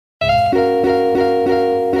Alright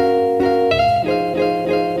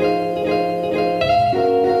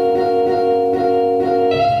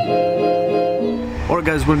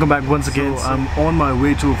guys, welcome back once again. So I'm on my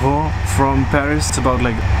way to Dhure from Paris. It's about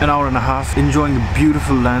like an hour and a half, enjoying the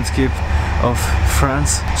beautiful landscape of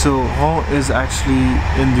France. So Dhure is actually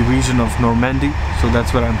in the region of Normandy, so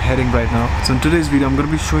that's where I'm heading right now. So in today's video I'm going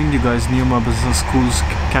to be showing you guys NEOMA Business School's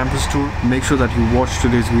campus tour. Make sure that you watch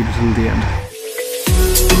today's video till the end.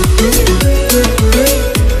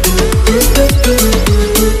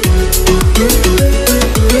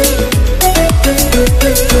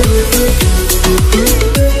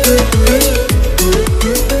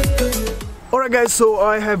 Alright guys, so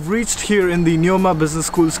I have reached here in the NEOMA Business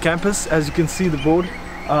School's campus. As you can see the board,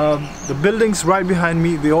 the buildings right behind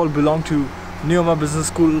me, they all belong to NEOMA Business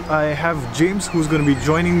School. I have James who's going to be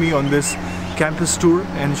joining me on this campus tour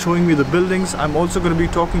and showing me the buildings. I'm also going to be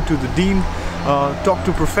talking to the dean, talk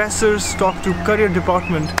to professors, talk to career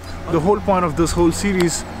department. The whole point of this whole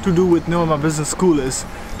series to do with NEOMA Business School is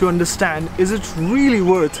to understand, is it really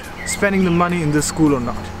worth spending the money in this school or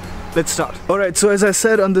not? Let's start. Alright, so as I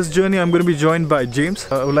said, on this journey I'm going to be joined by James.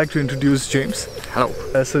 I would like to introduce James.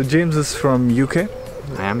 Hello. So James is from UK.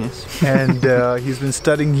 I am, yes. And he's been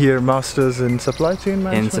studying here Masters in Supply Chain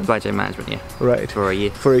Management? In Supply Chain Management, yeah. Right. For a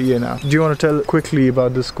year. For a year now. Do you want to tell quickly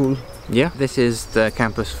about the school? Yeah, this is the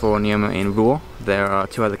campus for NEOMA in Rouen. There are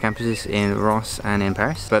two other campuses in Reims and in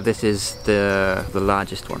Paris, but this is the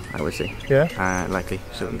largest one, I would say. Yeah? Likely.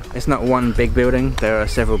 So it's not one big building, there are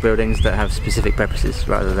several buildings that have specific purposes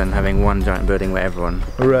rather than having one giant building where everyone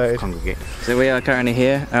congregates. So we are currently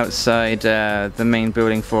here outside the main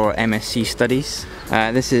building for MSc studies.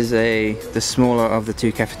 This is the smaller of the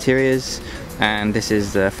two cafeterias, and this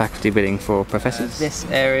is the faculty building for professors. This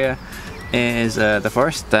area is the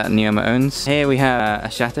forest that NEOMA owns. Here we have a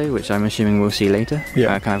chateau, which I'm assuming we'll see later.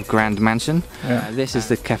 Yeah. Kind of grand mansion. Yeah. This is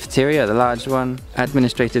the cafeteria, the large one.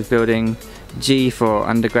 Administrative building, G for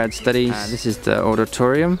undergrad studies. This is the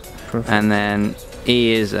auditorium. Perfect. And then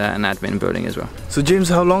E is an admin building as well. So James,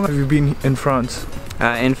 how long have you been in France?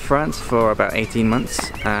 In France for about 18 months,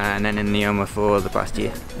 and then in NEOMA for the past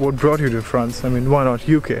year. What brought you to France? I mean, why not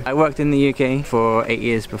UK? I worked in the UK for 8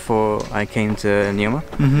 years before I came to NEOMA,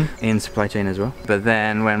 in supply chain as well. But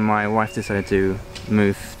then when my wife decided to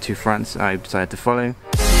move to France, I decided to follow.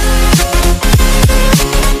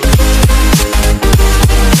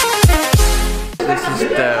 This is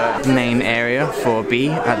the main area for B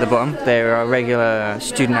at the bottom. There are regular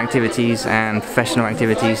student activities and professional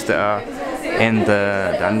activities that are in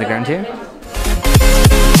the underground here.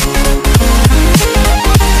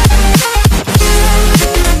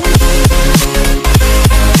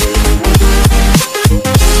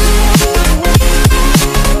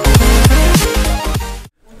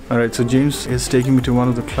 Alright, so James is taking me to one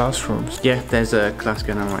of the classrooms. Yeah, there's a class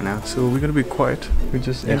going on right now. So we're going to be quiet. We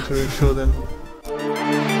just enter and show them.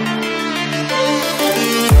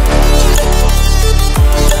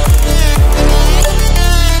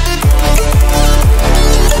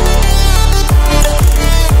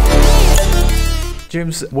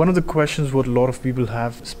 James, one of the questions what a lot of people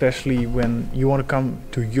have, especially when you want to come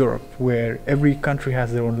to Europe, where every country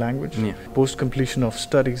has their own language. Yeah. Post completion of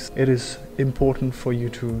studies, it is important for you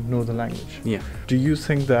to know the language. Yeah. Do you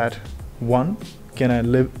think that, one, can I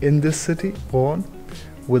live in this city, one,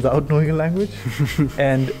 without knowing a language?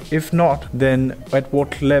 And if not, then at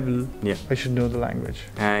what level I should know the language?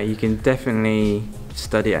 You can definitely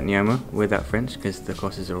study at NEOMA without French, because the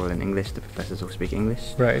courses are all in English, the professors all speak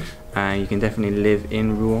English. Right. You can definitely live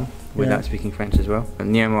in Rouen without speaking French as well.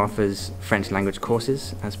 NEOMA offers French language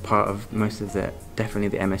courses as part of most of definitely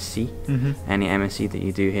the MSc. Any MSc that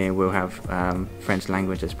you do here will have French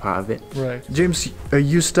language as part of it. Right. James,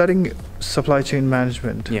 you're studying supply chain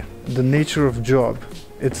management. Yeah. The nature of job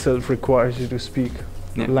itself requires you to speak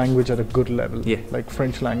language at a good level, like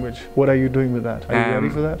French language. What are you doing with that? Are you ready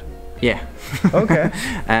for that? Yeah. Okay.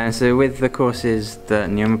 So with the courses that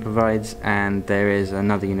NEOMA provides, and there is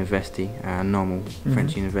another university, a normal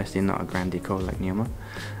French university, not a grande école like NEOMA,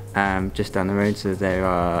 just down the road, so there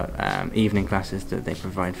are evening classes that they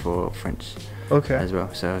provide for French as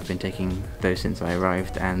well. So I've been taking those since I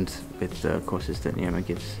arrived, and with the courses that NEOMA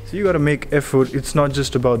gives. So you got to make effort. It's not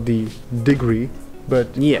just about the degree,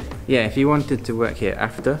 but yeah, if you wanted to work here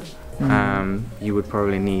after, you would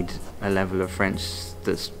probably need a level of French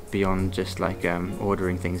that's beyond just like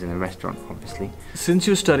ordering things in a restaurant, obviously. Since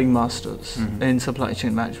you're studying masters in supply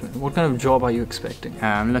chain management, what kind of job are you expecting?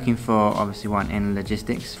 I'm looking for obviously one in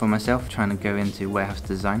logistics for myself, trying to go into warehouse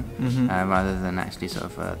design rather than actually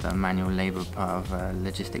sort of the manual labour part of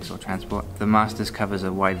logistics or transport. The masters covers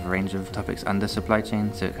a wide range of topics under supply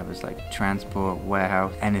chain, so it covers like transport,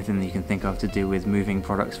 warehouse, anything that you can think of to do with moving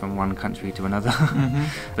products from one country to another.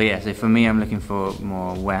 But yeah, so for me, I'm looking for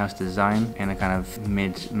more warehouse design in a kind of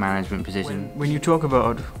mid-management position. When you talk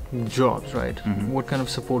about jobs, right, what kind of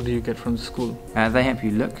support do you get from the school? They help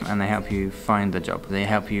you look and they help you find the job. They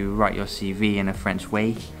help you write your CV in a French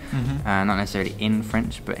way, not necessarily in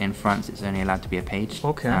French, but in France it's only allowed to be a page,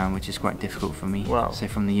 which is quite difficult for me. Wow. So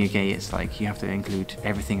from the UK it's like you have to include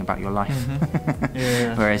everything about your life,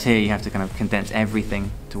 whereas here you have to kind of condense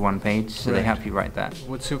everything to one page, so they help you write that.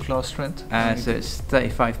 What's your class strength? So it's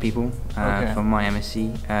 35 people for my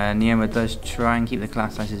MSc. NEOMA does try and keep the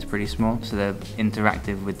class sizes pretty small, so they're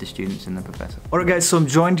interactive with the students and the professor. Alright guys, so I'm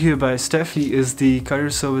joined here by Steph. He is the Career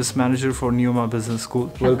Service Manager for NEOMA Business School.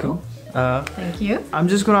 Hello. Welcome. Thank you. I'm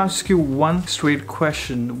just going to ask you one straight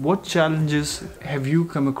question. What challenges have you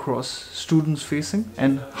come across students facing,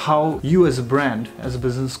 and how you as a brand, as a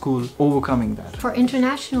business school, overcoming that? For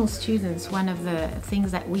international students, one of the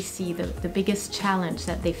things that we see, the biggest challenge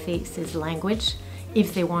that they face is language.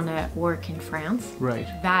 If they want to work in France, right,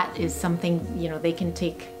 that is something, you know, they can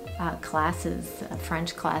take classes,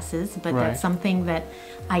 French classes, but that's something that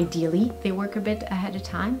ideally they work a bit ahead of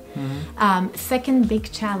time. Second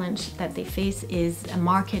big challenge that they face is a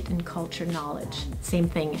market and culture knowledge. Same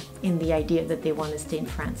thing in the idea that they want to stay in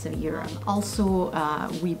France or Europe. Also,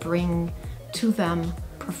 we bring to them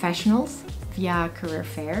professionals via career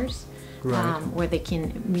fairs. Where they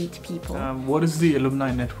can meet people. What is the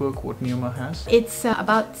alumni network, what NEOMA has? It's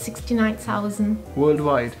about 69,000.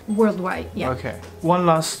 Worldwide? Worldwide, yeah. Okay. One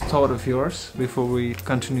last thought of yours before we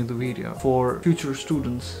continue the video. For future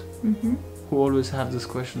students who always have this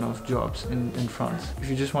question of jobs in France, if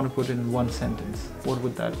you just want to put it in one sentence, what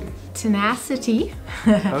would that be? Tenacity.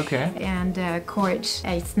 Okay. And courage.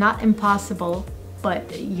 It's not impossible,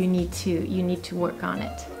 but you need to work on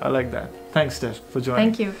it. I like that. Thanks, Steph, for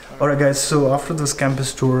joining. Thank you. Alright guys, so after this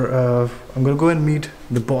campus tour, I'm going to go and meet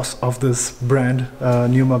the boss of this brand,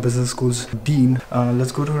 NEOMA Business School's Dean.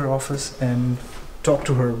 Let's go to her office and talk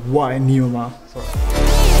to her why NEOMA.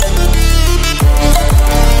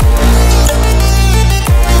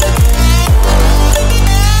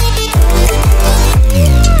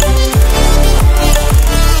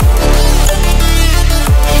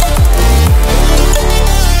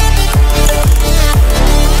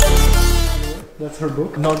 That's her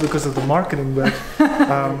book, not because of the marketing, but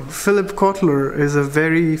Philip Kotler is a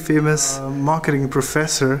very famous marketing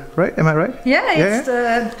professor, right? Am I right? Yeah,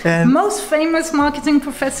 it's the most famous marketing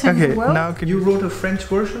professor in the world. Now, you wrote a French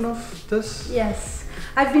version of this? Yes,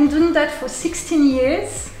 I've been doing that for 16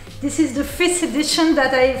 years. This is the fifth edition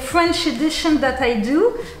French edition that I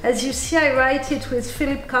do. As you see, I write it with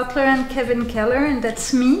Philip Kotler and Kevin Keller, and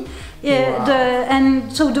that's me. Wow.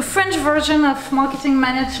 And so the French version of marketing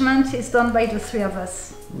management is done by the three of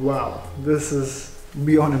us. Wow, this is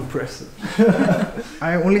beyond impressive.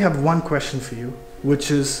 I only have one question for you, which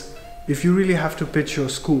is, if you really have to pitch your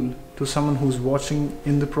school to someone who's watching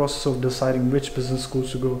in the process of deciding which business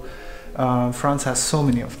schools to go, France has so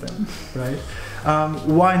many of them, right?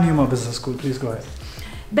 Why NEOMA Business School? Please go ahead.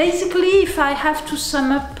 Basically, if I have to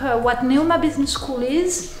sum up what NEOMA Business School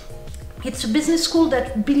is, it's a business school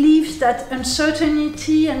that believes that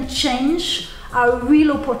uncertainty and change are a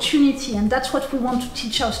real opportunity, and that's what we want to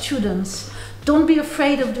teach our students. Don't be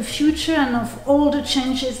afraid of the future and of all the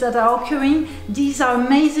changes that are occurring. These are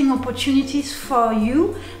amazing opportunities for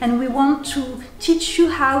you, and we want to teach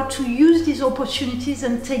you how to use these opportunities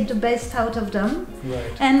and take the best out of them.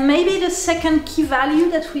 Right. And maybe the second key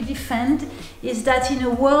value that we defend is that in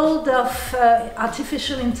a world of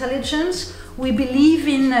artificial intelligence, we believe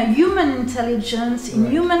in human intelligence,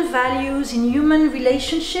 in human values, in human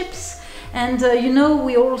relationships. And you know,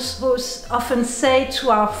 we also often say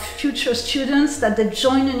to our future students that they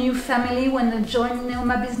join a new family when they join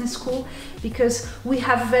NEOMA Business School, because we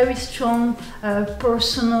have very strong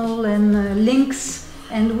personal and links,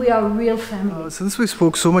 and we are a real family. Since we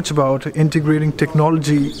spoke so much about integrating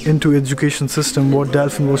technology into education system, what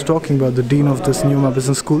Delphine was talking about, the Dean of this NEOMA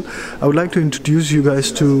Business School, I would like to introduce you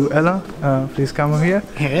guys to Ella. Please come over here.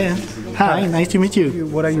 Yeah. Hi, nice to meet you.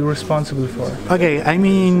 What are you responsible for? Okay, I'm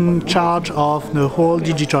in charge of the whole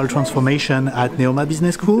digital transformation at NEOMA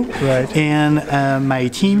Business School. Right. And my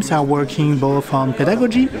teams are working both on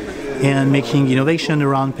pedagogy and making innovation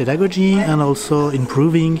around pedagogy and also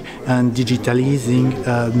improving and digitalizing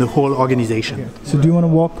the whole organization. So do you want to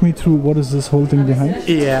walk me through what is this whole thing behind?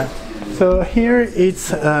 Yeah. So here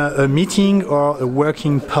it's a meeting or a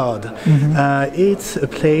working pod. It's a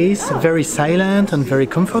place very silent and very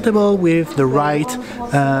comfortable with the right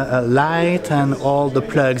light and all the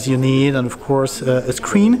plugs you need, and of course a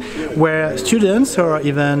screen where students or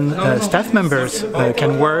even staff members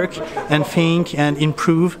can work and think and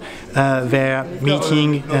improve their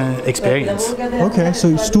meeting experience. Okay,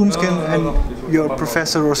 so students can, and your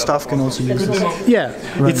professor or staff can also use this? Yeah,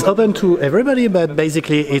 it's open to everybody, but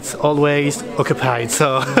basically it's always occupied,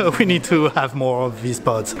 so we need to have more of these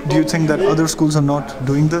pods. Do you think that other schools are not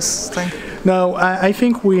doing this thing? No, I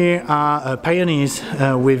think we are pioneers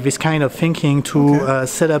with this kind of thinking to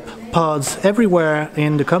set up pods everywhere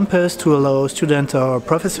in the campus to allow students or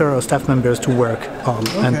professors or staff members to work on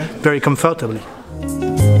and very comfortably.